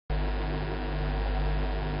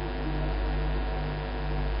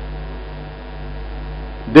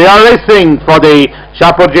They are racing for the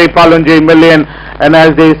Shapoorji Pallonji million, and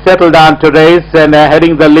as they settle down to race, and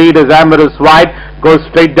heading the lead is Amorous White, goes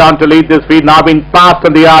straight down to lead this feed, now being passed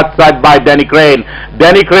on the outside by Denny Crane.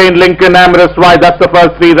 Denny Crane, Lincoln, Amorous White, that's the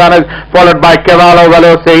first three runners, followed by Cavallo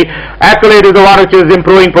Veloci. Accolade is the one which is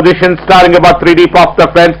improving position, starting about 3 deep off the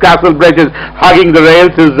fence. CASTLEBRIDGE is hugging the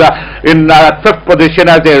rails, is in 5th position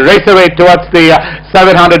as they race away towards the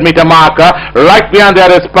 700-meter marker. Right behind there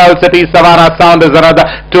is Pearl City. Savannah Sound is another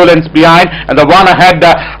 2 lengths behind, and the one ahead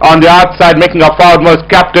on the outside making a forward was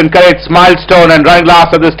Captain Courage, Milestone, and running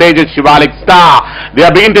last at the stage is Shivalik Star. They are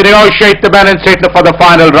beginning to negotiate the balance straight for the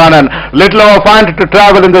final run, and little over 500 to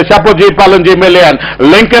travel in the Shapoorji Pallonji million.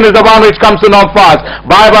 Lincoln is the one which comes to know fast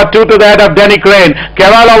by about 2 to the head of Denny Crane.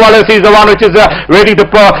 Cavallo Veloci is the one which is waiting to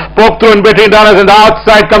poke through in between runners, and the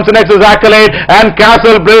outside comes the next is Accolade, and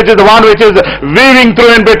CASTLEBRIDGE is the one which is weaving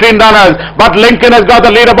through in between runners. But Lincoln has got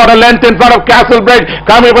the lead about a length in front of CASTLEBRIDGE,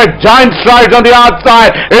 coming with giant strides on the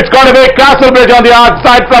outside. It's going to be CASTLEBRIDGE on the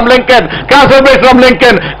outside from Lincoln. CASTLEBRIDGE from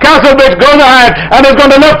Lincoln. CASTLEBRIDGE goes ahead and is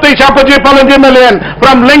going to lift the Shapoorji Pallonji million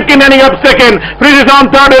from Lincoln, ending up second. Finishes on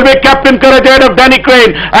third will be Captain Courage ahead of Denny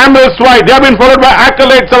Crane. Amorous White, they have been followed by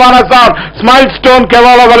Accolade, Savannah Sound, Milestone,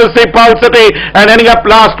 Cavallo Veloci, Pearl City, and ending up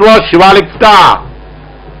last was Shivalik Star.